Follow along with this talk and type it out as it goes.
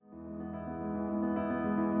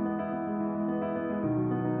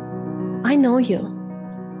I know you.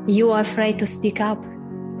 You are afraid to speak up.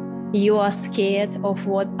 You are scared of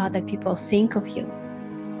what other people think of you.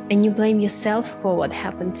 And you blame yourself for what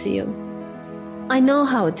happened to you. I know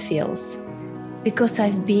how it feels because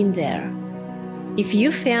I've been there. If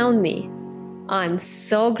you found me, I'm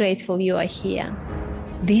so grateful you are here.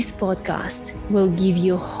 This podcast will give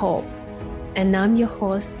you hope. And I'm your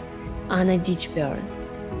host, Anna Ditchburn.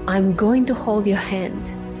 I'm going to hold your hand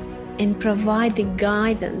and provide the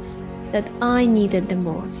guidance that I needed the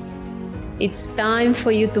most. It's time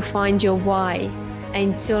for you to find your why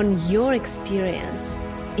and turn your experience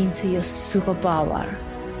into your superpower.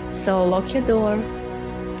 So lock your door,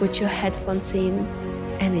 put your headphones in,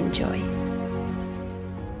 and enjoy.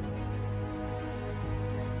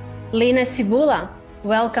 Lina Cibula,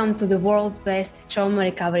 welcome to the world's best trauma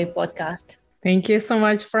recovery podcast. Thank you so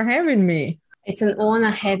much for having me. It's an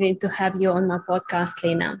honor to have you on my podcast,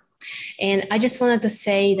 Lina. And I just wanted to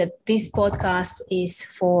say that this podcast is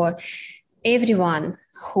for everyone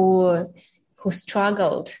who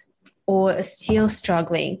struggled or is still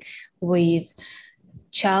struggling with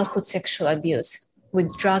childhood sexual abuse,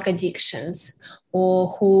 with drug addictions, or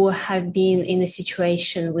who have been in a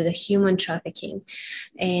situation with a human trafficking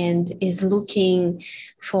and is looking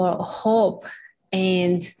for hope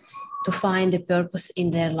and to find a purpose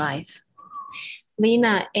in their life.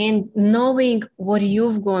 Lina, and knowing what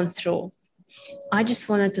you've gone through, I just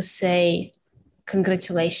wanted to say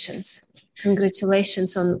congratulations.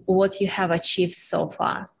 Congratulations on what you have achieved so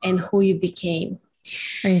far and who you became.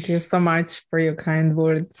 Thank you so much for your kind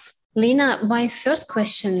words. Lina, my first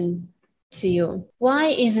question to you, why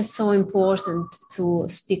is it so important to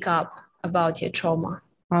speak up about your trauma?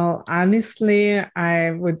 Well, honestly,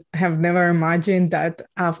 I would have never imagined that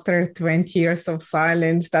after 20 years of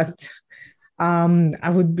silence that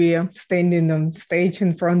I would be standing on stage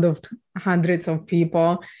in front of hundreds of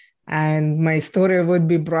people and my story would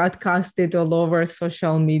be broadcasted all over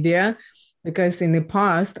social media. Because in the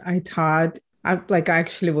past, I thought, I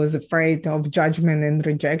actually was afraid of judgment and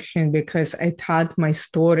rejection because I thought my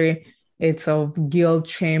story, it's of guilt,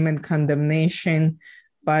 shame, and condemnation.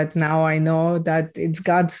 But now I know that it's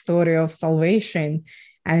God's story of salvation.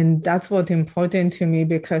 And that's what's important to me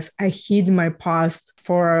because I hid my past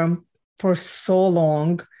for so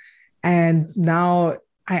long. And now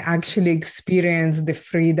I actually experience the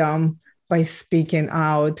freedom by speaking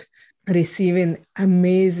out, receiving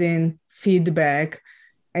amazing feedback.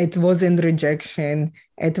 It wasn't rejection.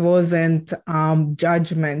 It wasn't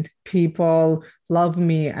judgment. People love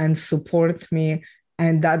me and support me.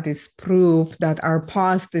 And that is proof that our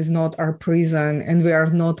past is not our prison and we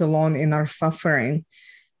are not alone in our suffering.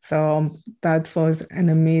 So that was an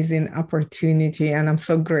amazing opportunity. And I'm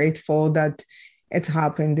so grateful that it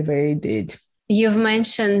happened the way it did. You've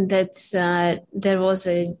mentioned that there was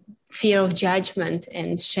a fear of judgment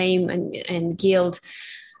and shame and guilt.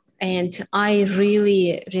 And I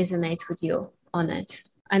really resonate with you on it.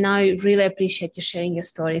 And I really appreciate you sharing your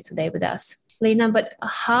story today with us. Lina, but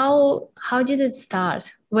how did it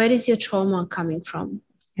start? Where is your trauma coming from?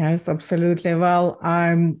 Yes, absolutely. Well,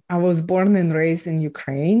 I was born and raised in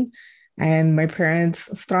Ukraine, and my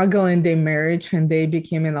parents struggled in their marriage and they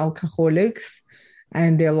became alcoholics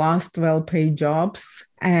and they lost well-paid jobs.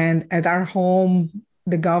 And at our home,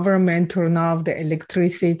 the government turned off the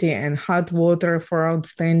electricity and hot water for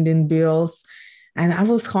outstanding bills. And I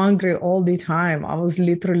was hungry all the time. I was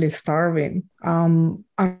literally starving.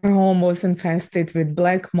 Our home was infested with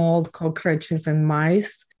black mold, cockroaches, and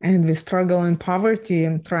mice. And we struggle in poverty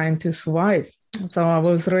and trying to survive. So I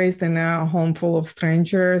was raised in a home full of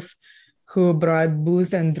strangers who brought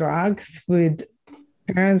booze and drugs with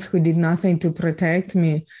parents who did nothing to protect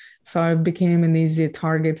me. So I became an easy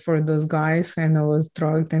target for those guys. And I was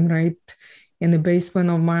drugged and raped in the basement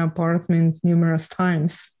of my apartment numerous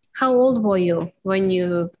times. How old were you when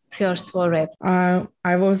you first were raped? I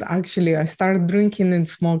started drinking and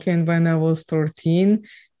smoking when I was 13.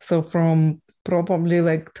 So from probably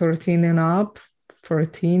 13 and up,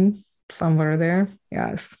 14, somewhere there.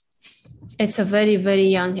 Yes. It's a very, very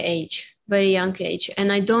young age.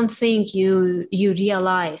 And I don't think you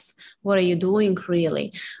realize what are you doing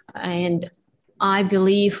really. And I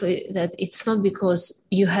believe that it's not because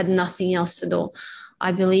you had nothing else to do.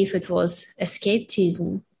 I believe it was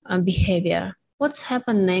escapism and behavior. What's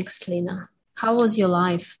happened next, Lina? How was your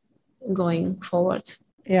life going forward?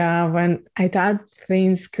 Yeah, when I thought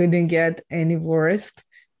things couldn't get any worse,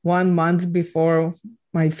 1 month before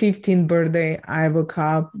my 15th birthday, I woke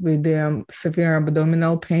up with severe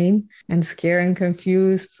abdominal pain and scared and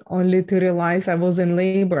confused, only to realize I was in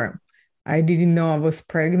labor. I didn't know I was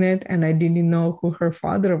pregnant and I didn't know who her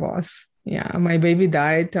father was. Yeah, my baby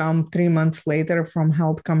died 3 months later from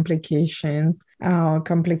health complication.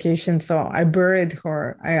 So I buried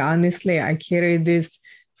her. I carried this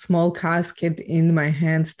small casket in my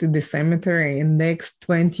hands to the cemetery. In the next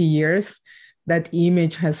 20 years, that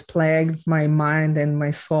image has plagued my mind and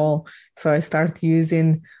my soul. So I started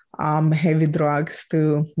using heavy drugs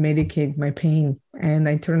to medicate my pain. And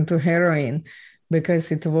I turned to heroin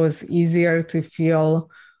because it was easier to feel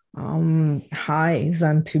high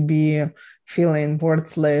than to be feeling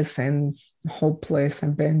worthless and hopeless,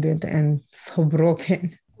 abandoned, and so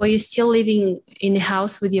broken. Were you still living in the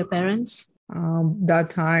house with your parents? That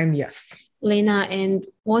time, yes. Lena, and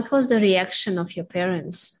what was the reaction of your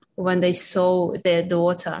parents when they saw their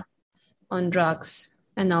daughter on drugs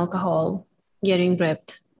and alcohol getting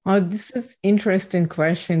raped? This is interesting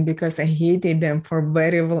question because I hated them for a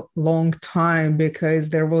very long time because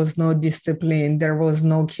there was no discipline, there was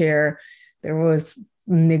no care, there was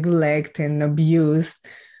neglect and abuse.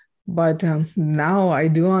 But now I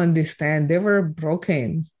do understand they were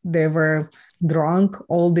broken. They were drunk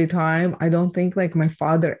all the time. I don't think like my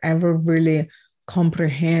father ever really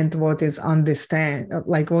comprehend what is understand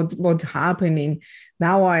like what's happening.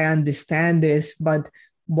 Now I understand this, but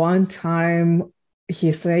one time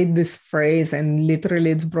he said this phrase and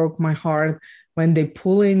literally it broke my heart when they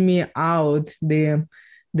pulling me out the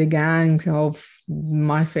gang of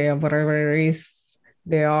mafia, whatever it is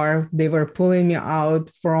they were pulling me out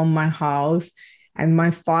from my house and my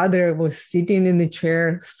father was sitting in the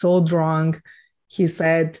chair so drunk. He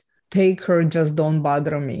said, take her, just don't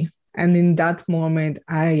bother me. And in that moment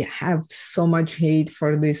I have so much hate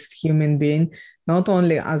for this human being, not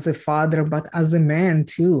only as a father but as a man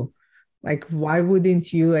too. Like why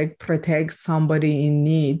wouldn't you like protect somebody in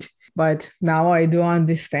need? But now I do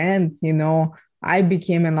understand, I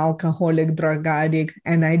became an alcoholic, drug addict,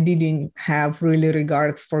 and I didn't have really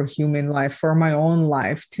regards for human life, for my own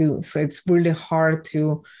life too. So it's really hard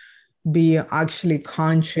to be actually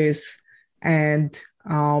conscious and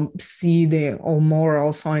see the or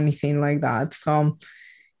morals or anything like that. So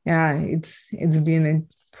yeah, it's been a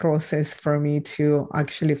process for me to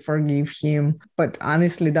actually forgive him. But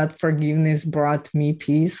honestly, that forgiveness brought me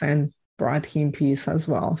peace and brought him peace as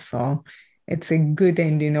well. So it's a good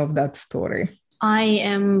ending of that story. I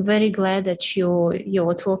am very glad that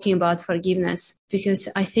you're talking about forgiveness because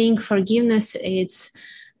I think forgiveness is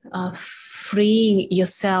freeing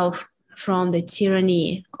yourself from the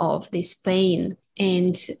tyranny of this pain.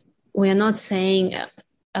 And we are not saying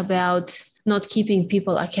about not keeping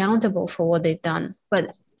people accountable for what they've done,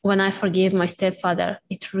 but when I forgave my stepfather,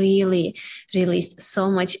 it really released so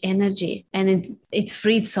much energy and it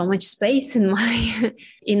freed so much space in my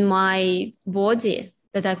in my body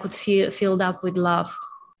that I could feel filled up with love.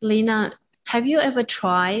 Lena, have you ever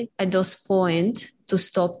tried at those points to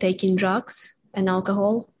stop taking drugs and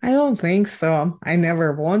alcohol? I don't think so. I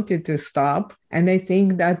never wanted to stop. And I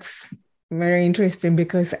think that's very interesting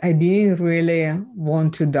because I didn't really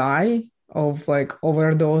want to die of like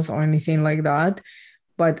overdose or anything like that.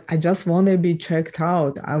 But I just want to be checked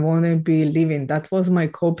out. I want to be living. That was my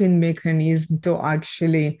coping mechanism to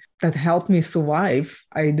actually that helped me survive,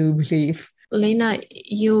 I do believe. Lena,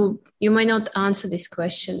 you might not answer this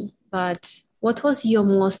question, but what was your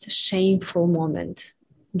most shameful moment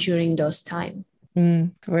during those time?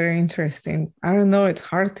 Very interesting. I don't know. It's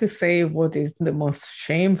hard to say what is the most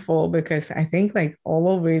shameful because I think like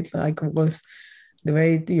all of it like was the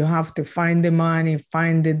way you have to find the money,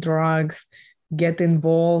 find the drugs, get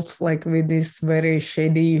involved like with this very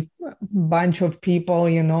shady bunch of people,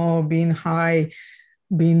 being high,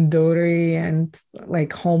 being dirty and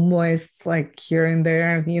like homeless, like here and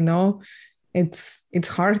there, it's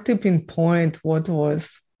hard to pinpoint what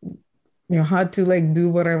was had to like do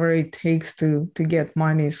whatever it takes to get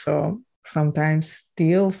money. So sometimes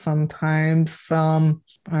steal, sometimes I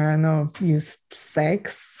don't know, use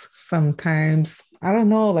sex, sometimes I don't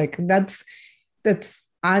know, like that's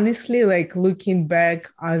honestly like looking back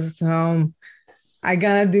as I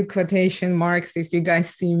gotta do quotation marks if you guys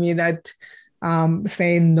see me that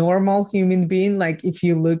saying normal human being, like if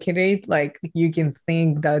you look at it, like you can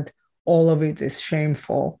think that all of it is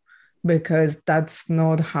shameful because that's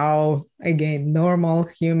not how, again, normal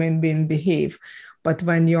human being behave. But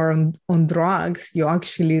when you're on drugs, you're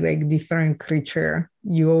actually like different creature.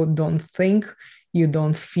 You don't think, you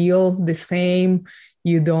don't feel the same,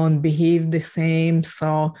 you don't behave the same.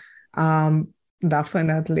 So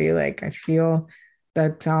definitely like I feel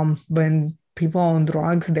that when people on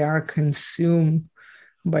drugs, they are consumed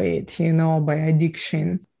by it, by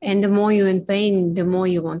addiction. And the more you're in pain, the more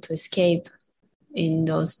you want to escape in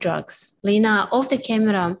those drugs. Lena, off the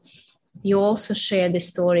camera, You also shared the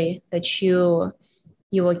story that you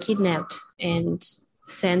were kidnapped and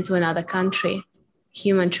sent to another country,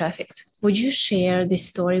 human trafficked. Would you share this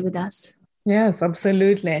story with us? Yes,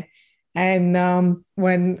 absolutely. And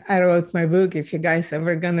when I wrote my book, if you guys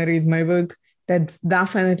ever gonna read my book, that's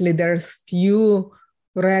definitely there's few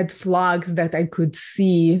red flags that I could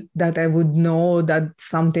see that I would know that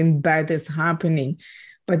something bad is happening.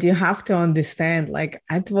 But you have to understand, like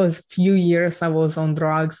it was few years I was on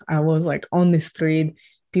drugs. I was like on the street.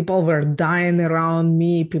 People were dying around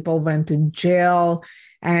me. People went to jail.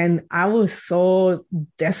 And I was so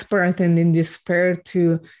desperate and in despair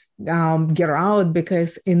to get out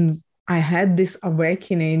because in I had this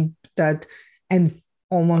awakening that and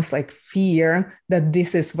almost like fear that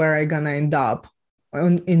this is where I'm gonna end up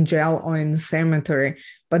in jail or in cemetery.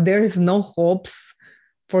 But there is no hopes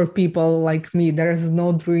for people like me. There is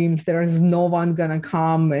no dreams. There is no one gonna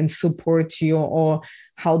come and support you or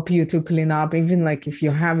help you to clean up, even like if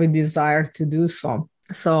you have a desire to do so.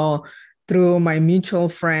 So through my mutual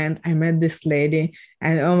friend, I met this lady,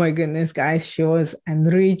 and oh my goodness, guys, she was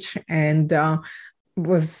enriched and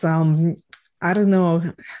was I don't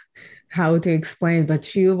know how to explain, but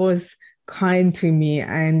she was kind to me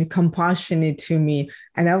and compassionate to me.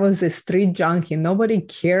 And I was a street junkie. Nobody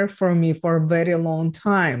cared for me for a very long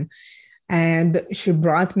time. And she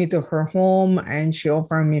brought me to her home and she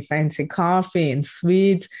offered me fancy coffee and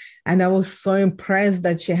sweets. And I was so impressed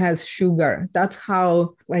that she has sugar. That's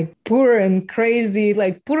how like poor and crazy,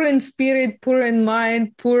 like poor in spirit, poor in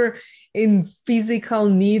mind, poor in physical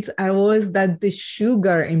needs I was, that the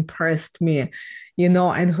sugar impressed me,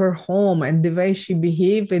 and her home and the way she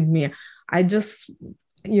behaved with me. I just,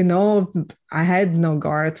 I had no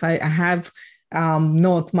guards. I have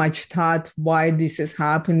not much thought why this is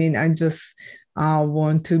happening. I just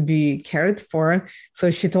want to be cared for.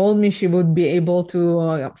 So she told me she would be able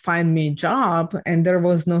to find me a job, and there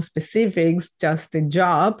was no specifics, just a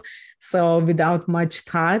job. So without much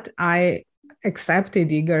thought, I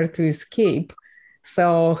accepted, eager to escape.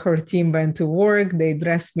 So her team went to work, they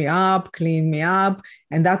dressed me up, cleaned me up.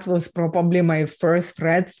 And that was probably my first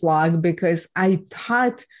red flag because I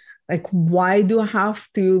thought, like, why do I have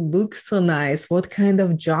to look so nice? What kind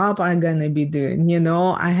of job I'm gonna be doing?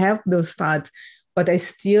 I have those thoughts, but I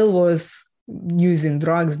still was using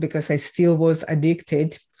drugs because I still was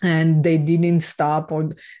addicted and they didn't stop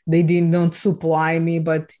or they did not supply me,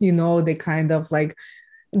 but they kind of like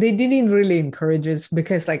they didn't really encourage it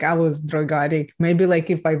because like I was drug addict. Maybe like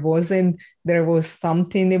if I wasn't, there was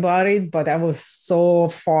something about it, but I was so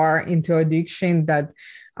far into addiction that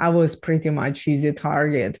I was pretty much easy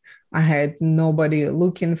target. I had nobody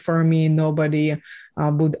looking for me, nobody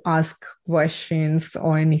would ask questions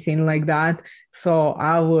or anything like that. So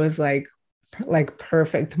I was like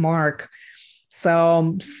perfect mark.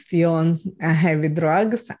 So still on heavy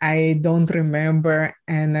drugs. I don't remember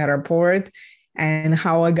an report and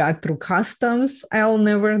how I got through customs. I'll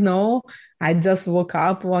never know. I just woke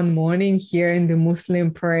up one morning here in the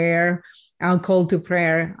Muslim prayer. I'll call to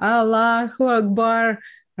prayer, Allahu Akbar,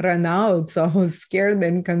 ran out. So I was scared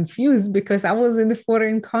and confused because I was in a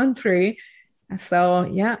foreign country. So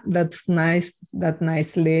yeah, that's nice. That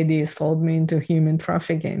nice lady sold me into human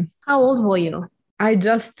trafficking. How old were you? I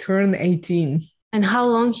just turned 18. And how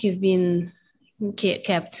long you've been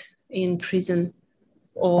kept in prison?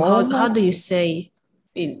 Or how Almost do you say?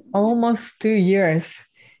 almost 2 years.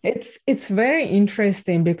 It's very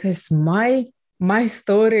interesting because my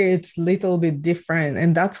story it's little bit different,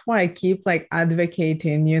 and that's why I keep like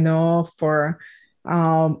advocating, for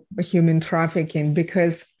human trafficking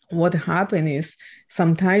because what happened is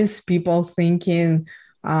sometimes people thinking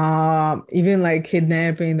even like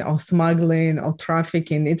kidnapping or smuggling or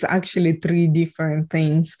trafficking, it's actually three different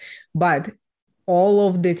things. But all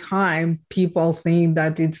of the time, people think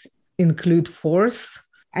that it's include force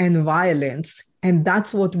and violence. And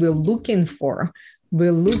that's what we're looking for.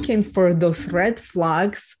 We're looking for those red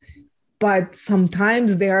flags, but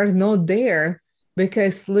sometimes they are not there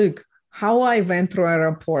because look, how I went through a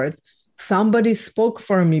report. Somebody spoke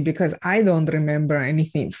for me because I don't remember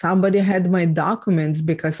anything. Somebody had my documents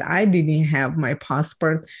because I didn't have my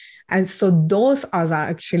passport. And so those are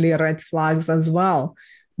actually red flags as well,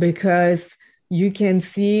 because you can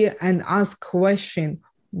see and ask question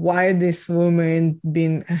why this woman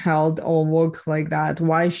been held or work like that,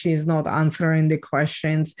 why she's not answering the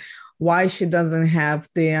questions, why she doesn't have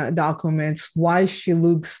the documents, why she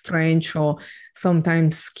looks strange or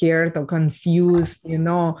sometimes scared or confused,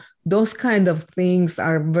 those kind of things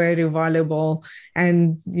are very valuable.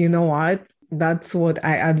 And you know what? That's what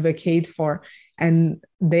I advocate for. And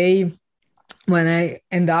when I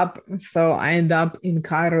end up in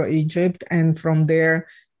Cairo, Egypt, and from there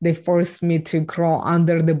they forced me to crawl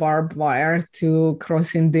under the barbed wire to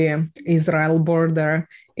crossing the Israel border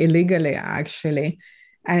illegally, actually.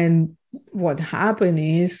 And what happened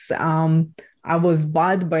is I was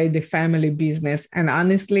bought by the family business, and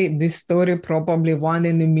honestly, this story probably one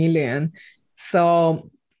in a million. So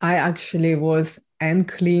I actually was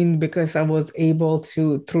unclean because I was able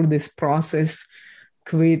to, through this process,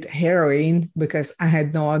 quit heroin because I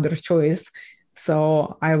had no other choice.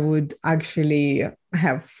 So I would actually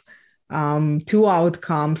have two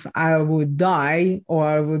outcomes. I would die or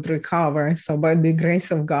I would recover. So by the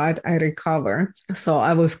grace of God, I recover. So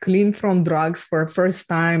I was clean from drugs for first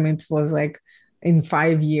time. It was like in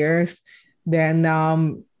 5 years. Then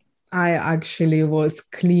I actually was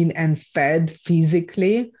clean and fed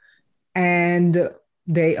physically, and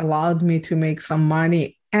they allowed me to make some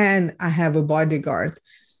money, and I have a bodyguard.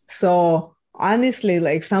 So honestly,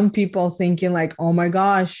 like some people thinking like, oh my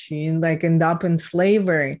gosh, she like end up in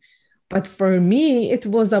slavery. But for me, it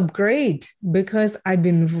was upgrade because I've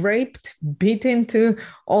been raped, beaten to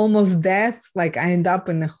almost death. Like I end up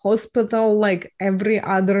in a hospital like every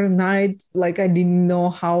other night. Like I didn't know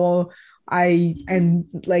how I and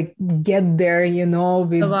like get there,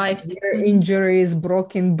 with Survived. severe injuries,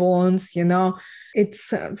 broken bones,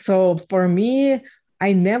 It's so for me,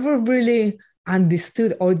 I never really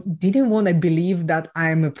understood or didn't want to believe that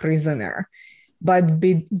I'm a prisoner. But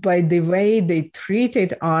by the way they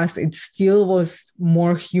treated us, it still was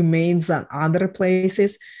more humane than other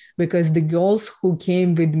places because the girls who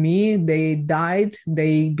came with me, they died,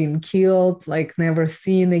 they been killed, like never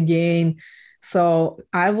seen again. So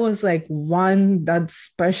I was like one that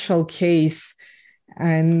special case,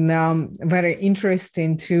 and very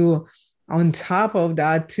interesting too. On top of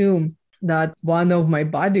that too, that one of my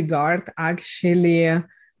bodyguard actually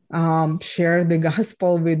shared the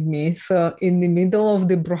gospel with me. So in the middle of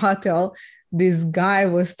the brothel, this guy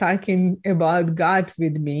was talking about God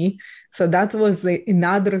with me. So that was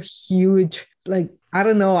another huge, like, I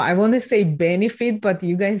don't know, I want to say benefit, but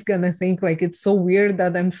you guys gonna think like it's so weird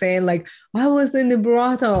that I'm saying like I was in the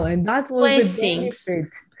brothel and that was a Blessings. benefit.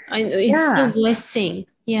 It's still Yeah, blessing.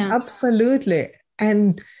 Yeah. absolutely.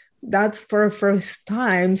 And that's for first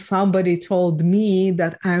time somebody told me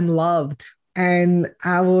that I'm loved. And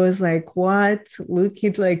I was like, what? Look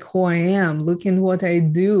at like who I am. Look at what I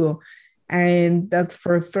do. And that's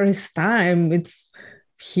for first time. It's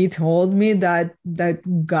he told me that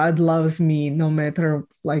God loves me no matter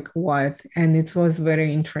like what. And it was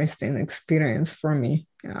very interesting experience for me.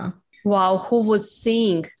 Yeah. Wow, who would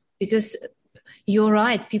think? Because you're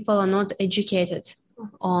right, people are not educated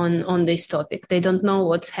on this topic. They don't know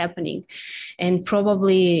what's happening. And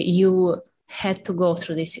probably you had to go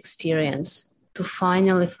through this experience to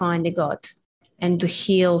finally find a God and to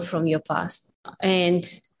heal from your past. And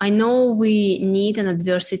I know we need an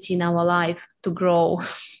adversity in our life to grow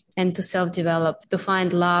and to self-develop, to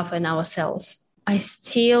find love in ourselves. I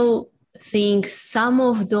still think some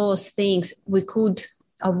of those things we could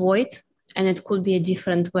avoid, and it could be a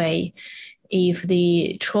different way if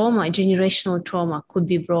the trauma, generational trauma, could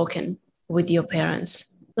be broken with your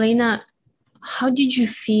parents. Lena, how did you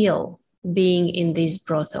feel being in this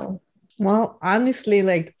brothel? Well, honestly,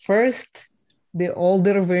 like first, the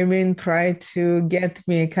older women tried to get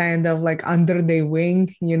me kind of like under their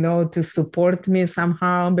wing, to support me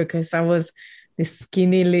somehow because I was this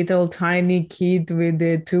skinny little tiny kid with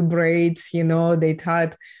the two braids, they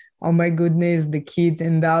thought, oh my goodness, the kid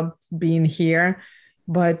ended up being here.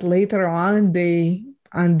 But later on, they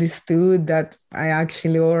understood that I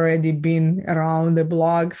actually already been around the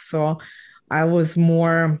block. So I was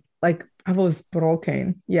more like I was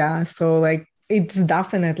broken. Yeah. So like it's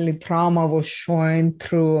definitely trauma was showing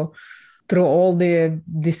through all the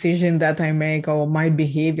decision that I make or my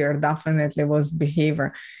behavior definitely was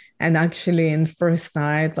behavior. And actually in first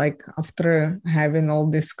night, like after having all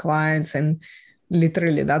these clients and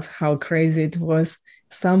literally that's how crazy it was,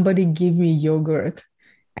 somebody give me yogurt.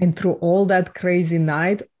 And through all that crazy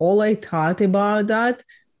night, all I thought about that,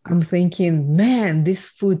 I'm thinking, man, this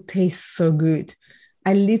food tastes so good.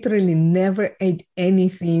 I literally never ate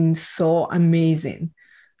anything so amazing.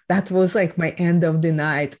 That was like my end of the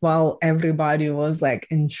night while everybody was like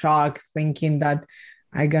in shock, thinking that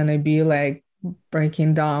I gonna be like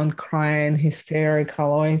breaking down, crying, hysterical,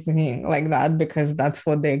 or anything like that, because that's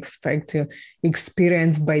what they expect to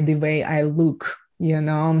experience by the way I look.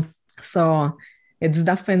 So it's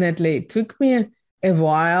definitely it took me a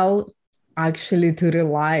while actually to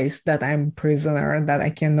realize that I'm a prisoner, that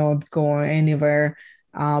I cannot go anywhere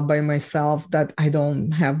by myself, that I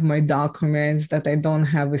don't have my documents, that I don't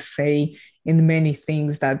have a say in many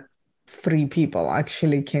things that free people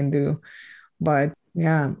actually can do. But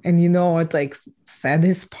yeah, and you know what, like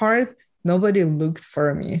saddest part, nobody looked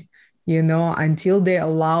for me, until they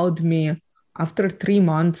allowed me after 3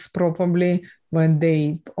 months, probably when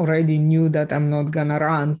they already knew that I'm not gonna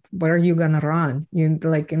run. Where are you gonna run? You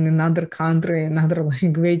like in another country, another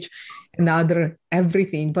language, another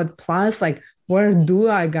everything. But plus, like, where do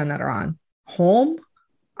I gonna run? Home?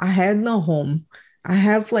 I had no home. I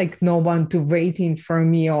have like no one to waiting for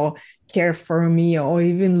me or care for me or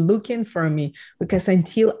even looking for me because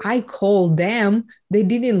until I called them, they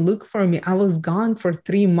didn't look for me. I was gone for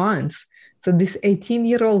 3 months. So this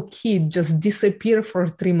 18-year-old kid just disappeared for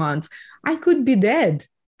 3 months. I could be dead.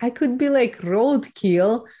 I could be like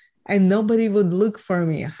roadkill and nobody would look for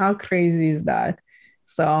me. How crazy is that?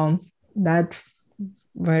 So that's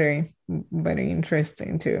very, very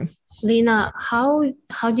interesting too. Lena, how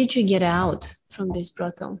did you get out from this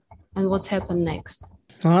brothel, and what's happened next?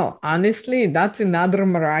 Well, honestly, that's another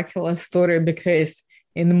miraculous story because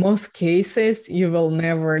in most cases, you will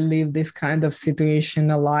never leave this kind of situation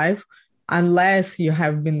alive unless you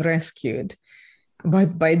have been rescued.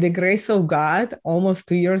 But by the grace of God, almost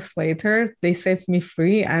 2 years later, they set me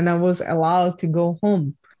free and I was allowed to go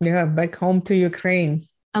home. Yeah, back home to Ukraine.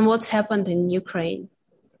 And what's happened in Ukraine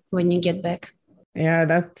when you get back? Yeah,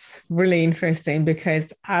 that's really interesting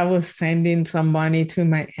because I was sending some money to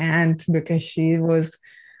my aunt because she was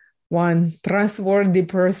one trustworthy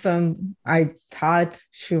person I thought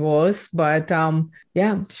she was, but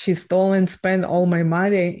yeah, she stole and spent all my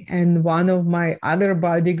money. And one of my other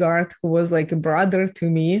bodyguard, who was like a brother to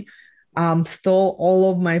me, stole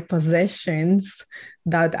all of my possessions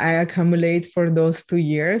that I accumulate for those 2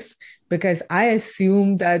 years because I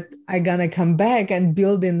assumed that I gonna come back and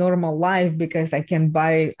build a normal life because I can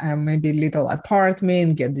buy maybe little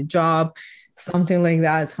apartment, get the job, something like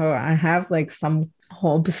that. So I have like some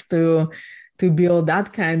hopes to build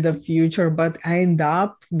that kind of future, but I end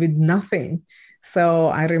up with nothing. So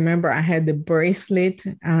I remember I had the bracelet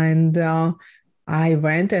and I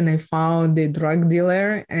went and I found the drug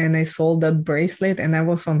dealer and I sold that bracelet and I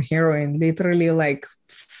was on heroin, literally like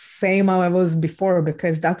same how I was before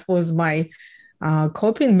because that was my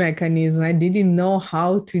coping mechanism. I didn't know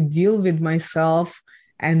how to deal with myself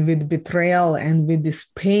and with betrayal and with this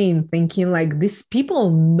pain, thinking like these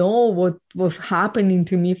people know what was happening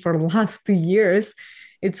to me for the last 2 years.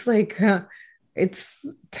 It's like it's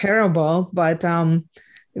terrible, but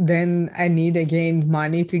then I need again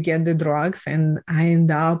money to get the drugs, and I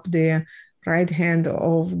end up the right hand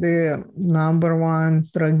of the number one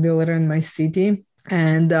drug dealer in my city.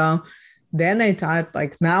 And then I thought,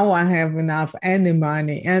 like, now I have enough and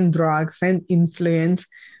money and drugs and influence,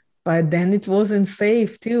 but then it wasn't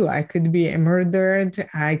safe too. I could be murdered,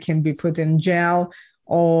 I can be put in jail,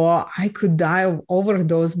 or I could die of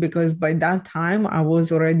overdose because by that time I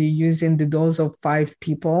was already using the dose of 5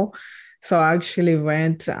 people. So I actually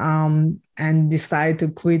went and decided to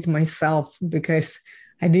quit myself because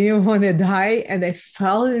I didn't want to die. And I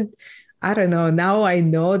felt it, I don't know, now I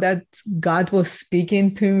know that God was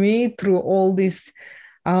speaking to me through all this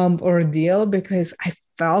ordeal because I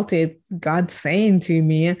felt it, God saying to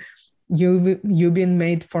me, you've been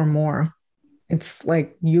made for more. It's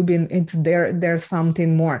like it's there's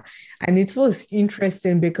something more. And it was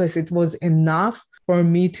interesting because it was enough for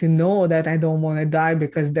me to know that I don't want to die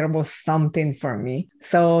because there was something for me.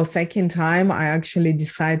 So second time I actually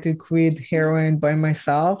decided to quit heroin by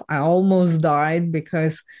myself. I almost died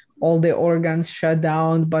because all the organs shut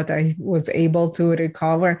down, but I was able to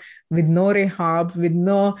recover with no rehab, with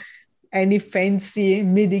no any fancy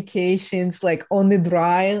medications, like on the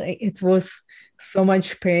dry. It was so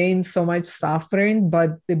much pain, so much suffering,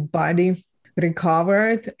 but the body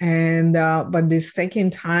recovered. And but the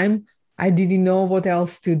second time, I didn't know what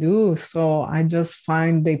else to do, so I just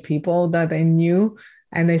find the people that I knew,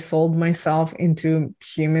 and I sold myself into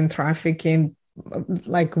human trafficking,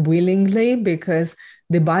 like willingly, because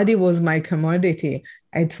the body was my commodity.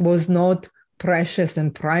 It was not precious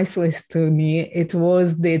and priceless to me. It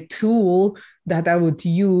was the tool that I would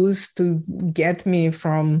use to get me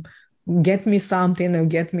something or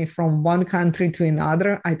get me from one country to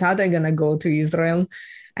another. I thought I'm gonna go to Israel.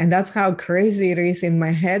 And that's how crazy it is in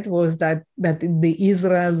my head, was that the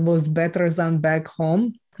Israel was better than back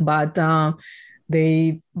home. But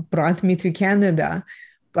they brought me to Canada.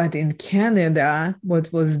 But in Canada,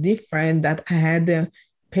 what was different, that I had a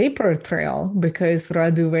paper trail because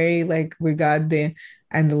right away, like we got the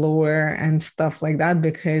and lawyer and stuff like that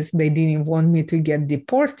because they didn't want me to get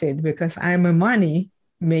deported because I'm a money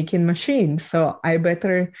making machine. So I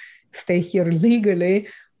better stay here legally.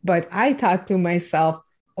 But I thought to myself,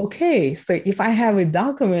 okay, so if I have a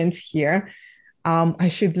document here, I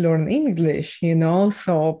should learn English, you know?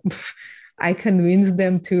 So I convinced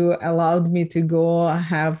them to allow me to go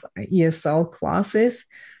have ESL classes.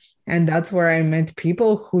 And that's where I met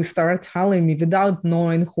people who start telling me without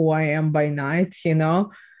knowing who I am by night, you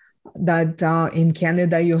know, that in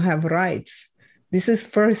Canada you have rights. This is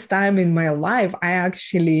first time in my life I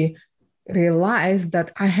actually realized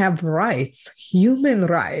that I have rights, human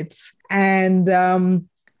rights. And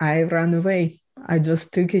I ran away. I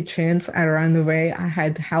just took a chance. I ran away. I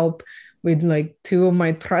had help with like two of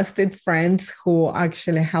my trusted friends who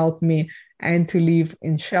actually helped me and to live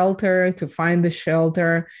in shelter, to find the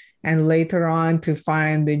shelter, and later on to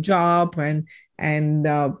find the job. And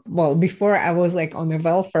before I was like on a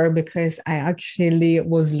welfare because I actually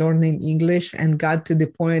was learning English and got to the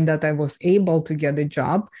point that I was able to get a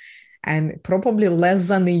job. And probably less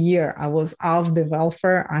than a year, I was off the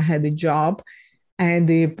welfare. I had a job. And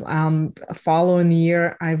the following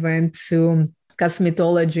year, I went to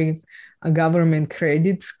cosmetology, a government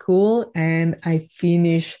credit school, and I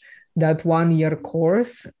finished that 1 year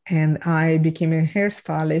course and I became a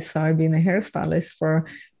hairstylist. So I've been a hairstylist for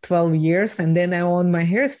 12 years. And then I owned my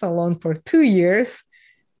hair salon for 2 years.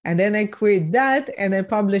 And then I quit that and I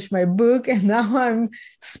published my book. And now I'm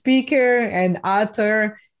speaker and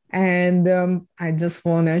author. And I just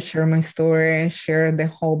want to share my story, share the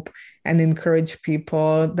hope, and encourage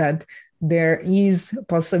people that there is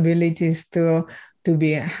possibilities to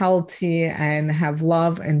be healthy and have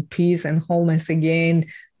love and peace and wholeness again.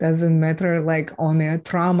 Doesn't matter like on a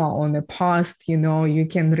trauma, on the past, you know, you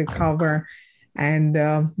can recover and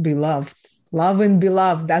be loved. Love and be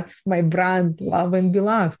loved. That's my brand. Love and be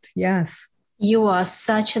loved. Yes. You are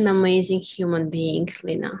such an amazing human being,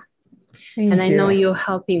 Lena. And Thank I know you. you're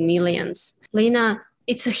helping millions. Lena,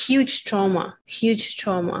 it's a huge trauma, huge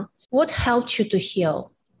trauma. What helped you to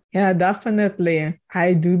heal? Yeah, definitely.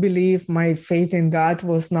 I do believe my faith in God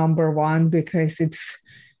was number one because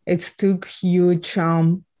it's took huge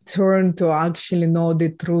turn to actually know the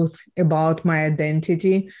truth about my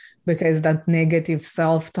identity because that negative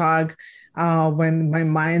self-talk when my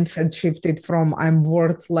mindset shifted from I'm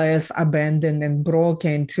worthless, abandoned, and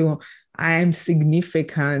broken to I am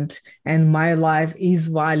significant and my life is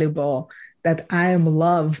valuable, that I am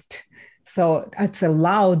loved. So that's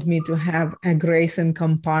allowed me to have a grace and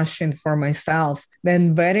compassion for myself.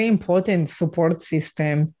 Then very important support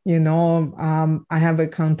system. You know, I have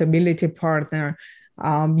accountability partner.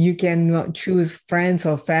 You can choose friends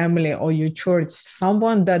or family or your church,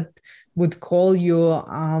 someone that would call you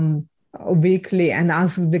weekly and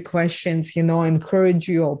ask the questions, you know, encourage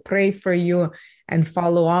you or pray for you and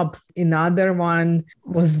follow up. Another one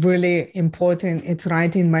was really important. It's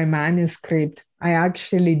writing my manuscript. I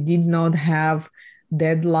actually did not have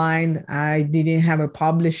deadline. I didn't have a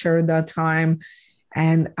publisher at that time.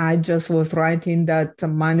 And I just was writing that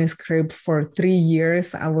manuscript for 3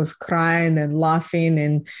 years. I was crying and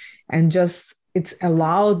laughing and just it's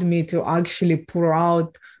allowed me to actually pour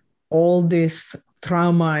out all this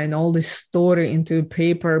trauma and all this story into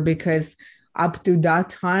paper because up to that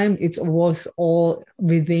time it was all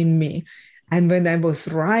within me. And when I was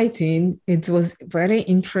writing, it was very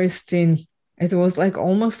interesting. It was like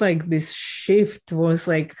almost like this shift was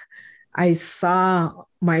like I saw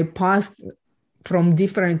my past from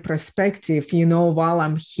different perspective, you know, while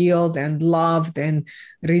I'm healed and loved and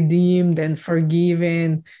redeemed and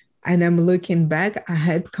forgiven. And I'm looking back, I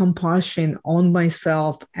had compassion on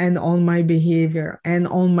myself and on my behavior and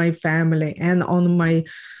on my family and on my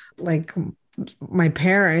like my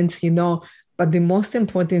parents, you know. But the most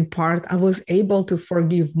important part, I was able to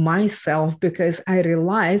forgive myself because I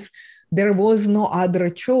realized there was no other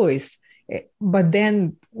choice. But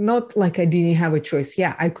then, not like I didn't have a choice.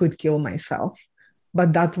 Yeah, I could kill myself,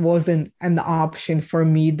 but that wasn't an option for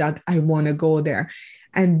me that I want to go there.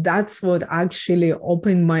 And that's what actually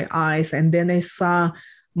opened my eyes. And then I saw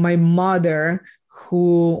my mother,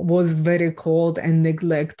 who was very cold and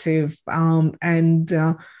neglective. And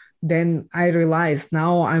then I realized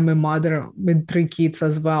now I'm a mother with 3 kids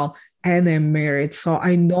as well, and I'm married. So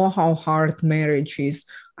I know how hard marriage is.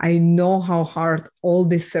 I know how hard all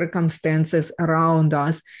the circumstances around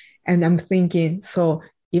us. And I'm thinking, so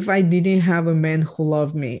if I didn't have a man who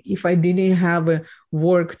loved me, if I didn't have a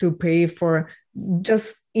work to pay for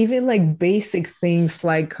just even like basic things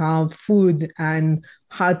like food and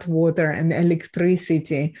hot water and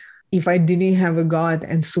electricity, if I didn't have a God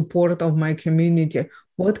and support of my community,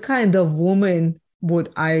 what kind of woman would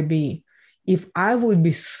I be? If I would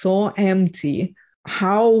be so empty,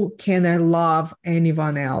 how can I love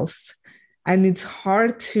anyone else? And it's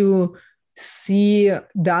hard to see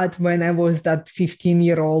that when I was that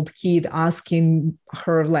 15-year-old kid asking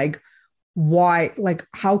her, like, why, like,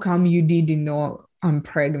 how come you didn't know I'm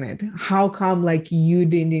pregnant? How come, like, you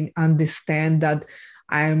didn't understand that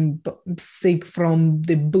I'm sick from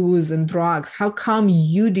the booze and drugs? How come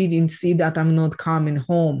you didn't see that I'm not coming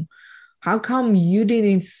home? How come you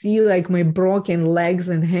didn't see, like, my broken legs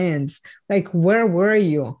and hands? Like, where were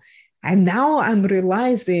you? And now I'm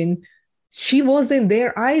realizing she wasn't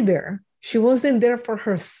there either. She wasn't there for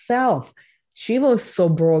herself. She was so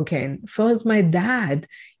broken. So is my dad,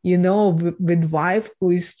 with wife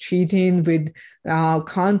who is cheating, with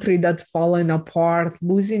country that falling apart,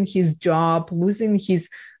 losing his job, losing his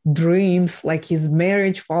dreams, like his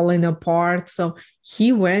marriage falling apart. So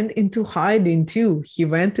he went into hiding too. He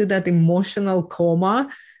went to that emotional coma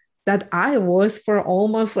that I was for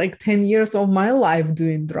almost like 10 years of my life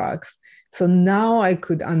doing drugs. So now I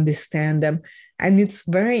could understand them. And it's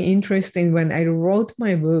very interesting. When I wrote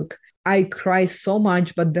my book, I cried so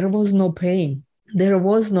much, but there was no pain. There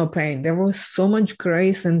was no pain. There was so much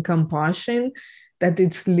grace and compassion that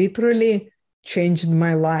it's literally changed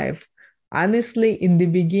my life. Honestly, in the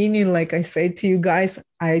beginning, like I said to you guys,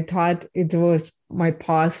 I thought it was my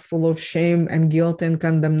past full of shame and guilt and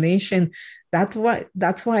condemnation. That's why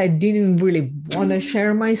I didn't really want to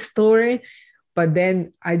share my story. But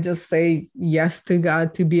then I just say yes to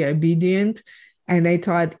God to be obedient. And I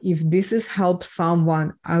thought, if this is help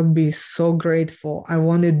someone, I'll be so grateful. I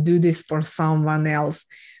want to do this for someone else.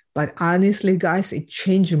 But honestly, guys, it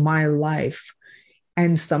changed my life.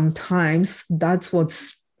 And sometimes that's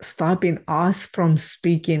what's stopping us from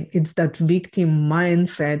speaking. It's that victim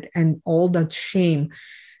mindset and all that shame.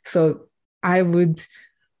 So I would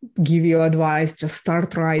give you advice, just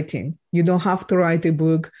start writing. You don't have to write a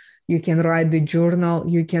book. You can write the journal.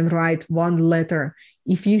 You can write one letter.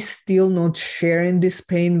 If you're still not sharing this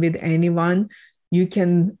pain with anyone, you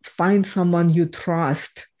can find someone you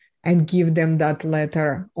trust and give them that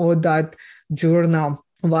letter or that journal.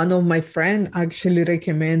 One of my friends actually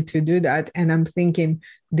recommend to do that. And I'm thinking,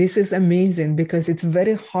 this is amazing because it's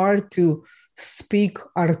very hard to speak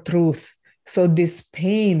our truth. So this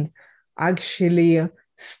pain actually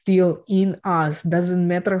still in us. Doesn't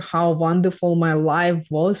matter how wonderful my life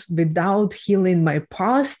was, without healing my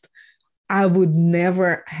past, I would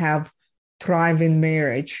never have thriving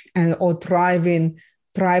marriage or thriving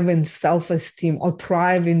self-esteem or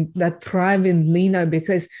thriving Lena,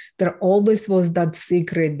 because there always was that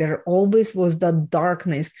secret, there always was that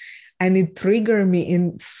darkness, and it triggered me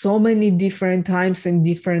in so many different times in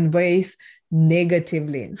different ways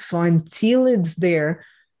negatively. So until it's there,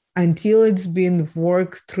 until it's been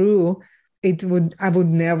worked through, I would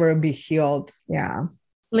never be healed. Yeah.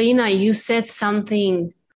 Lena, you said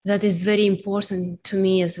something that is very important to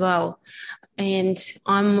me as well. And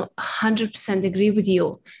I'm 100% agree with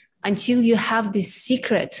you. Until you have this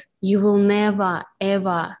secret, you will never,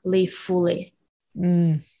 ever live fully.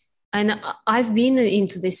 Mm. And I've been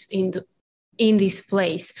into this, in this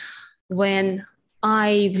place when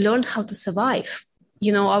I've learned how to survive.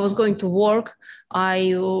 I was going to work.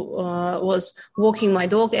 I was walking my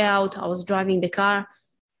dog out. I was driving the car,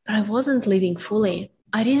 but I wasn't living fully.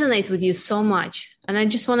 I resonate with you so much. And I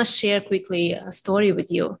just want to share quickly a story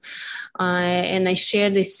with you. And I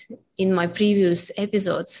shared this in my previous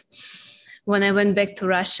episodes. When I went back to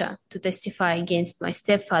Russia to testify against my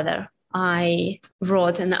stepfather, I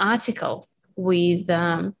wrote an article with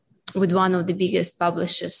one of the biggest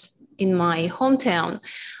publishers in my hometown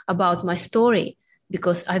about my story,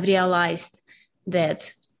 because I've realized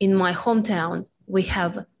that in my hometown, we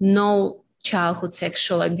have no childhood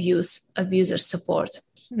sexual abuser support,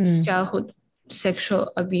 childhood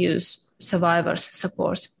sexual abuse survivors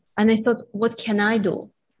support. And I thought, what can I do?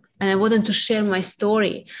 And I wanted to share my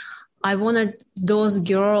story. I wanted those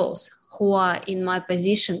girls who are in my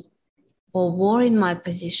position or were in my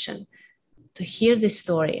position to hear this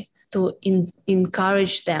story, to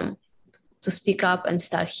encourage them to speak up and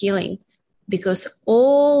start healing. Because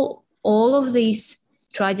all of these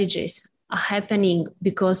tragedies are happening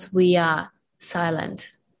because we are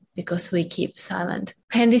silent, because we keep silent.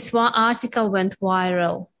 And this one article went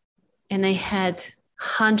viral, and I had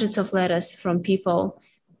hundreds of letters from people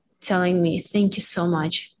telling me, thank you so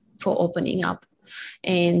much for opening up.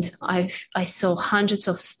 And I saw hundreds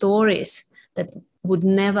of stories that would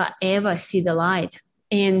never, ever see the light.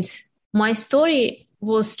 And my story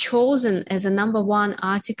was chosen as a #1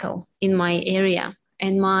 article in my area.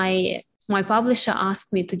 And my publisher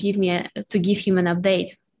asked me to give him an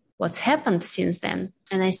update. What's happened since then?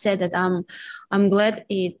 And I said that I'm glad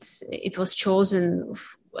it was chosen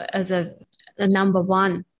as a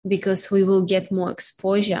 #1, because we will get more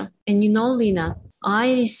exposure. And Lena,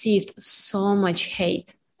 I received so much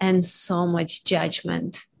hate and so much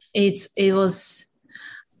judgment. It was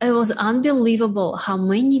unbelievable how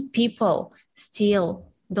many people still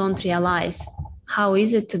don't realize how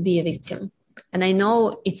is it to be a victim. And I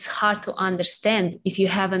know it's hard to understand if you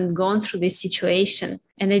haven't gone through this situation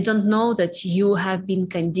and they don't know that you have been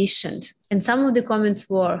conditioned. And some of the comments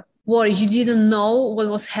were, you didn't know what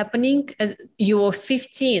was happening. You were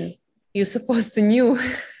 15. You're supposed to knew.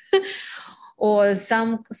 Or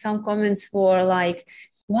some comments were like,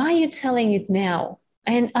 why are you telling it now?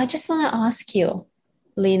 And I just want to ask you,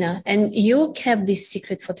 Lena, and you kept this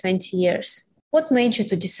secret for 20 years. What made you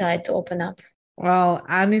to decide to open up? Well,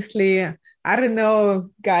 honestly, I don't know,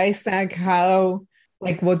 guys, like how,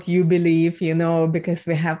 like what you believe, because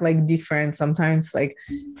we have like different, sometimes like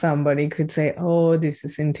somebody could say, oh, this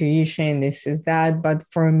is intuition, this is that. But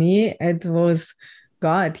for me, it was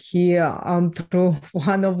God. He, through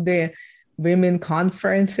one of the women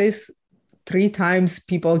conferences, 3 times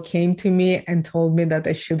people came to me and told me that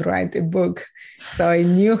I should write a book. So I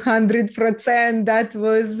knew 100%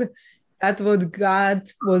 that what God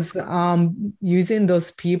was using those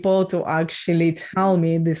people to actually tell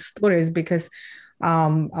me these stories, because give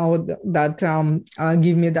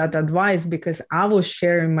me that advice, because I was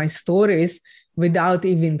sharing my stories without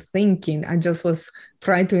even thinking. I just was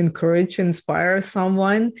trying to encourage, inspire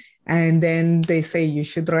someone. And then they say, you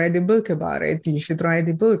should write a book about it. You should write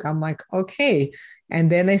a book. I'm like, okay.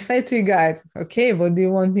 And then I said to you guys, okay, what do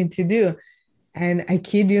you want me to do? And I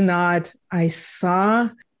kid you not, I saw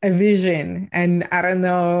a vision. And I don't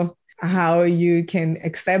know how you can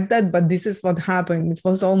accept that, but this is what happened. It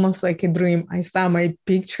was almost like a dream. I saw my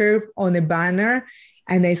picture on a banner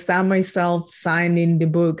and I saw myself signing the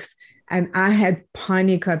books, and I had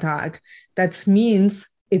panic attack. That means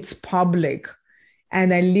it's public.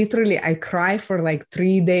 And I cry for like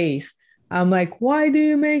 3 days. I'm like, why do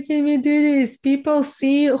you making me do this? People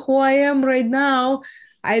see who I am right now.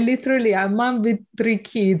 I'm mom with 3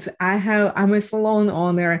 kids. I'm a salon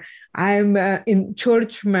owner. I'm a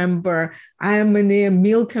church member. I'm in a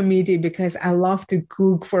meal committee because I love to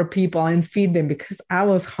cook for people and feed them, because I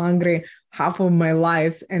was hungry half of my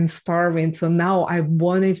life and starving. So now I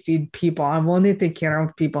want to feed people. I want to take care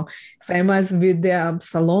of people. Same as with the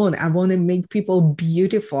salon. I want to make people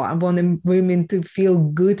beautiful. I want women to feel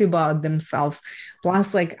good about themselves.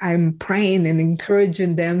 Plus, like, I'm praying and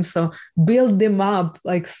encouraging them. So build them up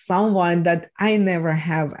like someone that I never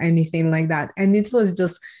have anything like that. And it was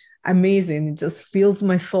just amazing. It just fills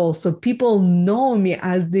my soul. So people know me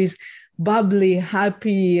as this bubbly,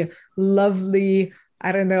 happy, lovely,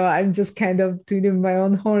 I don't know, I'm just kind of tooting my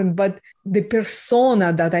own horn, but the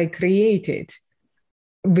persona that I created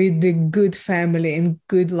with the good family and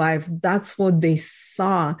good life, that's what they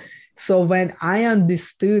saw. So when I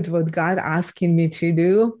understood what God asking me to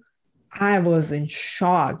do, I was in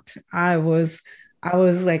shocked. I was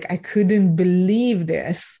like, I couldn't believe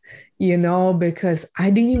this, because I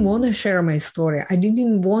didn't want to share my story. I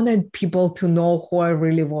didn't want people to know who I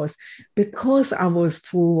really was, because I was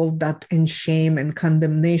full of that and shame and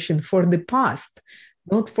condemnation for the past,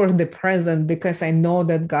 not for the present, because I know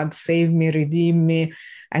that God saved me, redeemed me,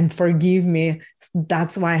 and forgive me.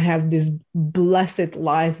 That's why I have this blessed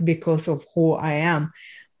life because of who I am.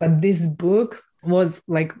 But this book was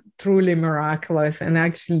like truly miraculous. And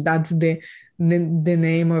actually, that's the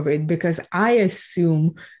name of it, because I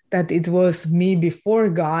assume that it was me before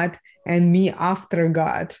God and me after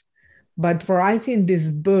God. But writing this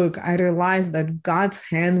book, I realized that God's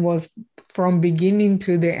hand was from beginning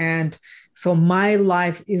to the end. So my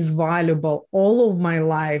life is valuable, all of my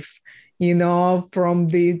life, from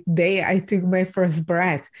the day I took my first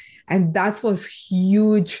breath. And that was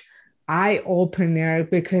huge eye opener,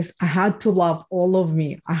 because I had to love all of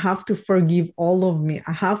me. I have to forgive all of me.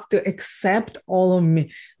 I have to accept all of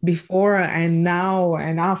me before and now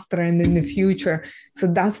and after and in the future. So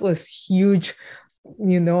that was huge,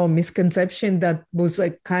 misconception that was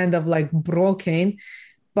like kind of like broken.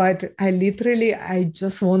 But I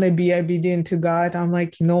just want to be obedient to God. I'm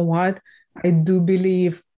like, you know what? I do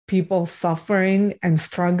believe people suffering and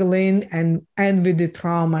struggling and with the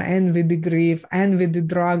trauma and with the grief and with the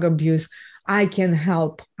drug abuse, I can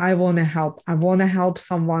help. I want to help. I want to help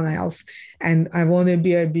someone else. And I want to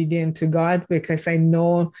be obedient to God, because I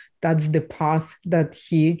know that's the path that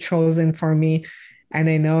He chosen for me. And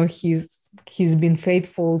I know He's been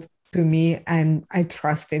faithful to me, and I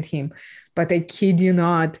trusted Him. But I kid you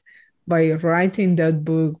not, by writing that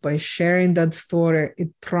book, by sharing that story, it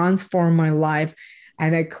transformed my life.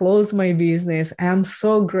 and I closed my business. I'm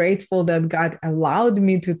so grateful that God allowed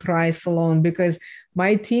me to try salon, because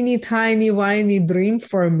my teeny tiny whiny dream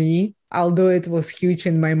for me, although it was huge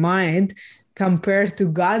in my mind, compared to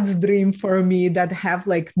God's dream for me that have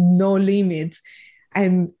like no limits.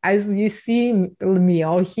 And as you see me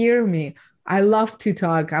or hear me, I love to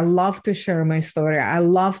talk. I love to share my story. I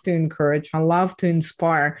love to encourage. I love to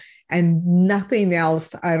inspire. And nothing else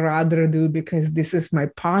I rather do, because this is my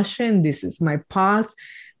passion. This is my path.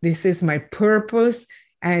 This is my purpose.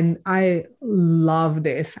 And I love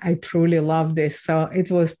this. I truly love this. So it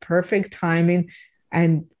was perfect timing.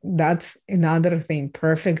 And that's another thing,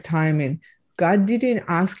 perfect timing. God didn't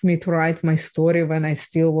ask me to write my story when I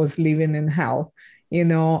still was living in hell.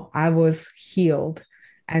 I was healed.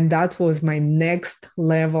 And that was my next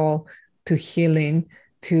level to healing,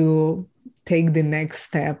 to take the next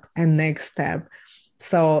step and next step.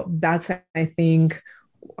 So that's, I think,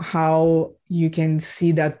 how you can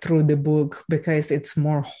see that through the book, because it's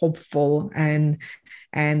more hopeful and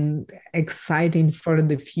exciting for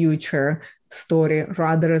the future story,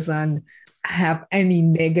 rather than have any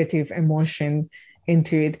negative emotion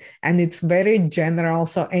into it. And it's very general,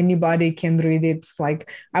 so anybody can read it. It's like,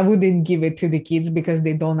 I wouldn't give it to the kids because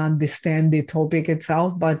they don't understand the topic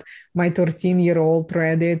itself, but my 13-year-old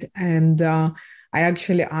read it, and I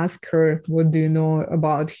actually asked her, what do you know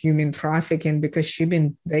about human trafficking? Because she's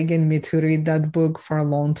been begging me to read that book for a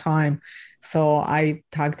long time. So I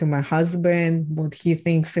talked to my husband, what he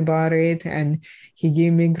thinks about it, and he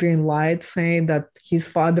gave me green light, saying that his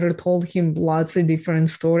father told him lots of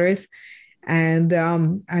different stories. And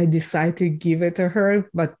I decided to give it to her.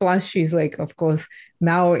 But plus, she's like, of course,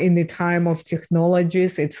 now in the time of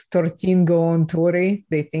technologies, it's 13 go on 30.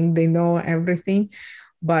 They think they know everything.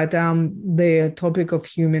 But the topic of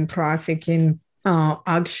human trafficking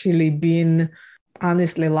actually been,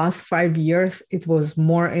 honestly, last 5 years, it was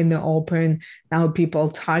more in the open. Now people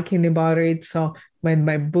talking about it. So when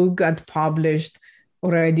my book got published,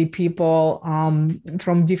 already people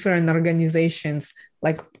from different organizations,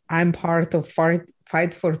 like I'm part of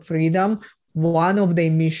Fight for Freedom. One of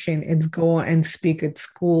their mission is go and speak at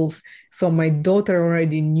schools. So my daughter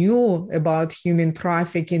already knew about human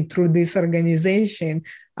trafficking through this organization.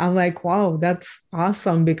 I'm like, wow, that's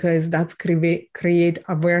awesome, because that's create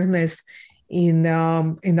awareness in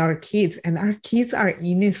our kids, and our kids are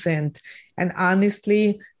innocent. And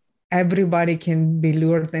honestly, everybody can be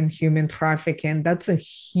lured in human trafficking. That's a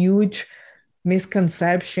huge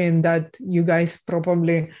misconception that you guys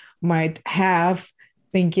probably might have,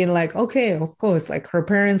 thinking like, okay, of course, like her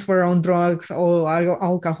parents were on drugs or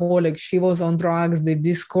alcoholic, she was on drugs, the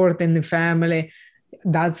discord in the family,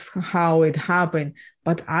 that's how it happened.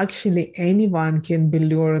 But actually anyone can be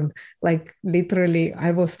lured. Like literally,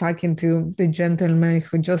 I was talking to the gentleman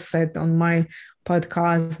who just said on my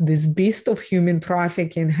podcast, this beast of human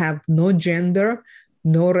trafficking have no gender,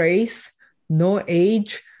 no race, no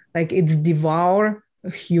age, like it's devour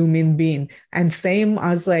a human being. And same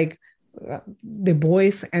as like the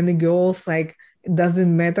boys and the girls, like it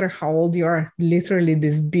doesn't matter how old you are, literally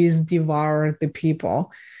this beast devour the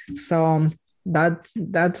people. So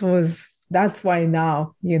that's why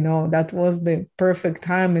now, that was the perfect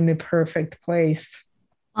time and the perfect place.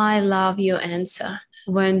 I love your answer.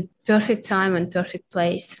 When perfect time and perfect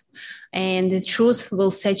place, and the truth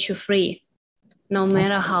will set you free, no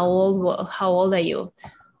matter how old are you,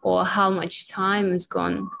 or how much time is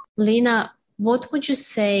gone. Lena, what would you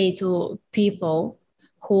say to people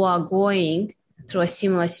who are going through a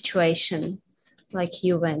similar situation like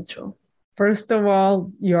you went through? First of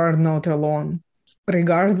all, you are not alone.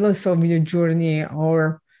 Regardless of your journey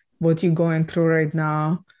or what you're going through right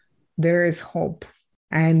now, there is hope,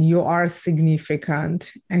 and you are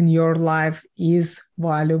significant, and your life is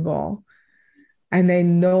valuable. And I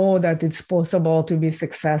know that it's possible to be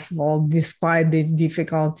successful despite the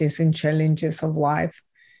difficulties and challenges of life.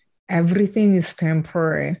 Everything is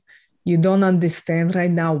temporary. You don't understand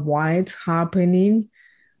right now why it's happening,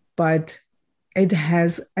 but it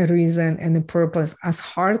has a reason and a purpose. As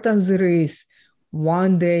hard as it is,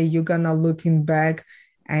 one day you're gonna looking back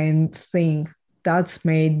and think, that's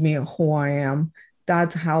made me who I am.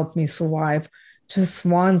 That helped me survive. Just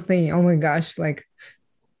one thing. Oh my gosh, like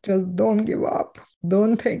just don't give up.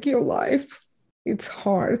 Don't take your life. It's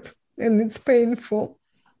hard and it's painful.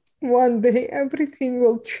 One day everything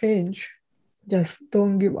will change. Just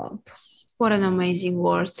don't give up. What an amazing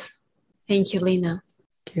words. Thank you, Lena.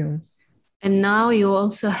 Thank you. And now you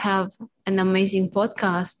also have an amazing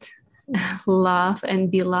podcast, Love and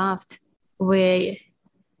Be Loved, where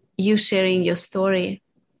you sharing your story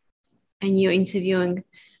and you're interviewing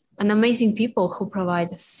an amazing people who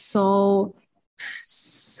provide so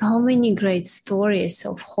So many great stories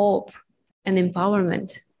of hope and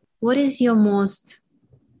empowerment. What is your most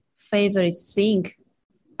favorite thing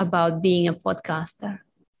about being a podcaster?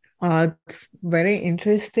 It's very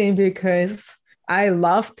interesting because I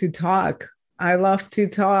love to talk. I love to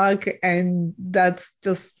talk, and that's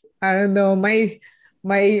just, I don't know, my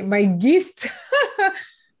gift.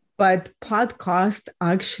 But podcast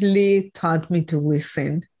actually taught me to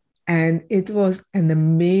listen. And it was an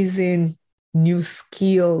amazing new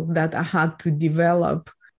skill that I had to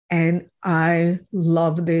develop. And I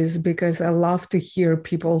love this because I love to hear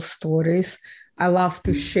people's stories. I love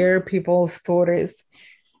to share people's stories.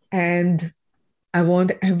 And I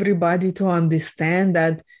want everybody to understand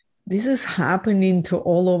that this is happening to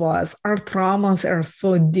all of us. Our traumas are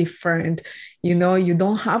so different. You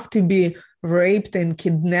don't have to be raped and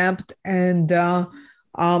kidnapped and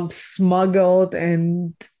smuggled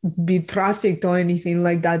and be trafficked or anything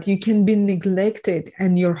like that. You can be neglected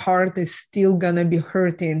and your heart is still going to be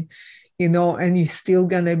hurting, and you're still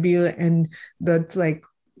going to be in that like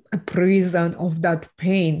a prison of that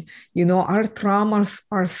pain. Our traumas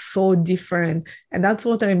are so different. And that's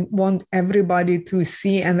what I want everybody to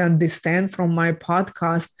see and understand from my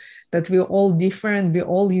podcast, that we're all different, we're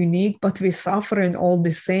all unique, but we're suffering all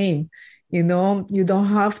the same. You don't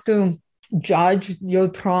have to judge your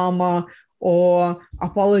trauma or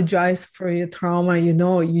apologize for your trauma.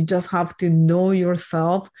 You just have to know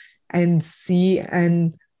yourself and see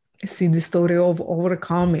the story of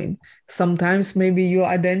overcoming. Sometimes maybe you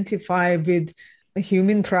identify with a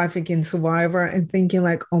human trafficking survivor and thinking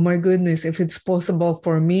like, oh my goodness, if it's possible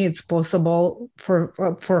for me, it's possible for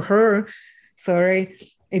her. Sorry,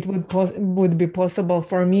 it would be possible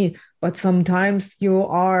for me. But sometimes you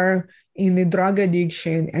are in a drug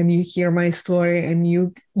addiction and you hear my story and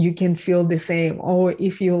you can feel the same. Or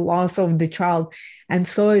if you loss of the child, and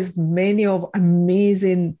so is many of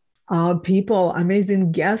amazing people,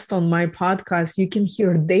 amazing guests on my podcast. You can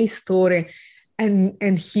hear their story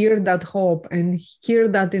and hear that hope and hear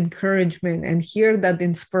that encouragement and hear that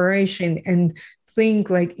inspiration and think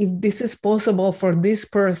like, if this is possible for this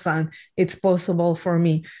person, it's possible for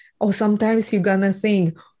me. Or sometimes you're gonna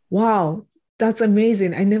think, wow, that's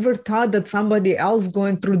amazing. I never thought that somebody else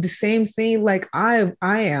going through the same thing like I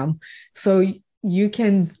am. So you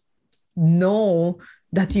can know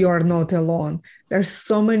that you are not alone. There's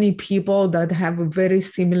so many people that have very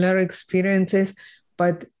similar experiences,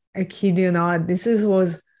 but I kid you not,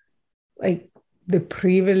 was like the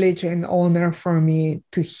privilege and honor for me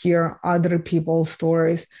to hear other people's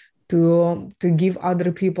stories, to give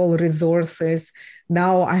other people resources.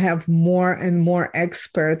 Now I have more and more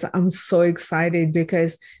experts. I'm so excited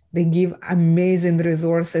because they give amazing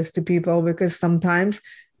resources to people, because sometimes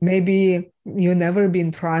maybe you never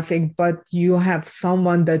been trafficked, but you have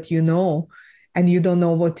someone that and you don't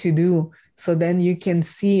know what to do. So then you can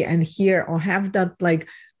see and hear or have that like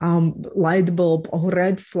light bulb or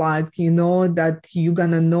red flag, that you're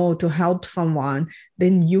gonna know to help someone,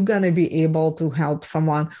 then you're gonna be able to help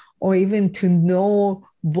someone, or even to know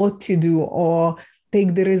what to do, or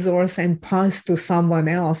take the resource and pass to someone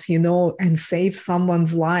else, and save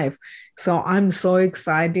someone's life. So I'm so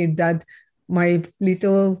excited that my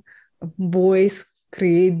little voice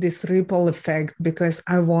create this ripple effect, because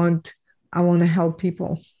I want to help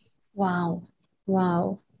people. Wow.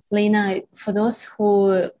 Wow. Lena, for those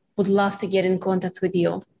who would love to get in contact with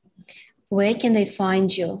you, where can they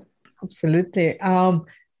find you? Absolutely.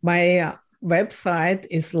 My website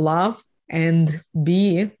is love and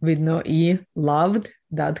b with no e,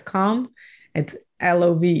 loved.com. It's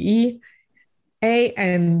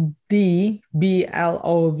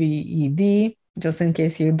LOVEANDBLOVED, just in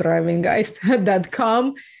case you're driving, guys,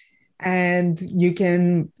 .com. And you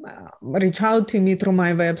can reach out to me through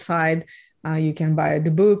my website. You can buy the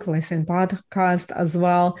book, listen podcast as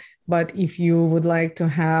well. But if you would like to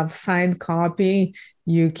have signed copy,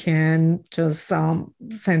 you can just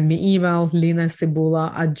send me email,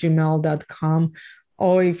 linacibula@gmail.com.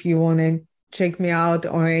 Or if you want to check me out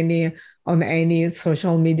on any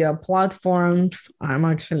social media platforms, I'm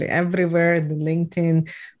actually everywhere, the LinkedIn,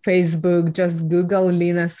 Facebook, just Google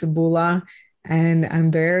Lena Cibula and I'm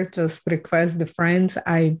there. Just request the friends.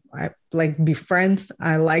 I like be friends.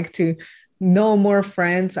 I like to know more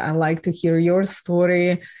friends. I like to hear your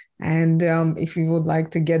story. And if you would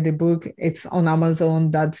like to get the book, it's on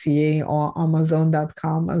amazon.ca or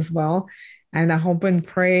amazon.com as well. And I hope and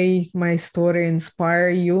pray my story inspire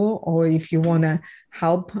you, or if you want to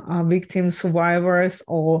help victim survivors,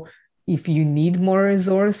 or if you need more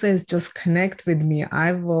resources, just connect with me.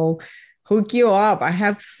 I will hook you up. I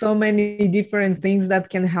have so many different things that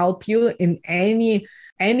can help you in any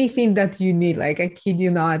anything that you need. Like, I kid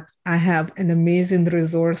you not, I have an amazing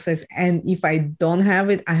resources. And if I don't have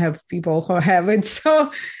it, I have people who have it.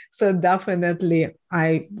 So definitely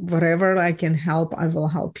wherever I can help, I will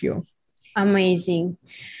help you. Amazing.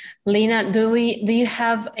 Lena, do you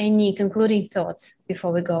have any concluding thoughts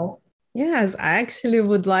before we go? Yes, I actually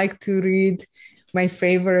would like to read my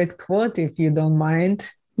favorite quote, if you don't mind.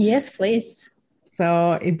 Yes, please.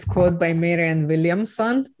 So it's quote by Marianne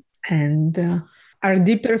Williamson. And our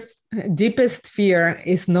deepest fear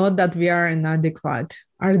is not that we are inadequate.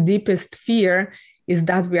 Our deepest fear is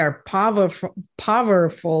that we are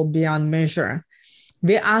powerful beyond measure.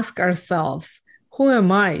 We ask ourselves, who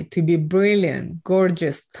am I to be brilliant,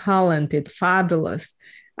 gorgeous, talented, fabulous?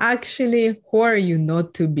 Actually, who are you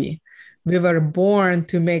not to be? We were born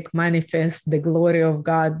to make manifest the glory of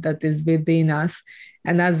God that is within us.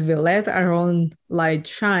 And as we let our own light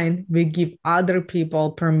shine, we give other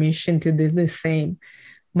people permission to do the same.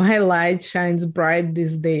 My light shines bright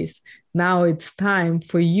these days. Now it's time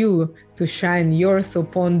for you to shine yours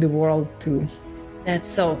upon the world too. That's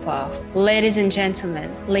so powerful. Ladies and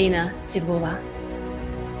gentlemen, Lena Cibula.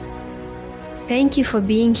 Thank you for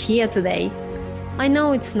being here today. I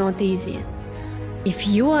know it's not easy. If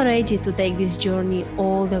you are ready to take this journey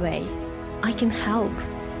all the way, I can help.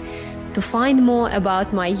 To find more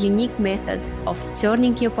about my unique method of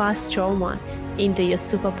turning your past trauma into your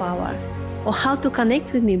superpower, or how to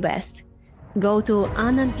connect with me best, go to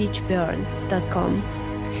annaditchburn.com.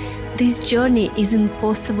 This journey is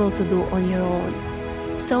impossible to do on your own.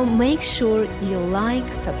 So make sure you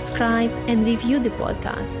like, subscribe, and review the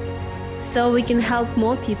podcast so we can help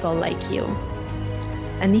more people like you.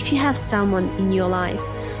 And if you have someone in your life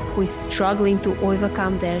who is struggling to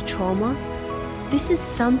overcome their trauma, this is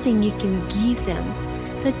something you can give them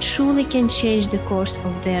that truly can change the course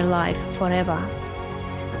of their life forever.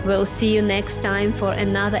 We'll see you next time for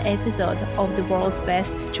another episode of the world's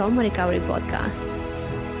best trauma recovery podcast.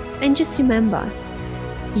 And just remember,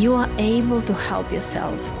 you are able to help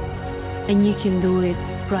yourself, and you can do it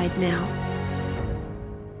right now.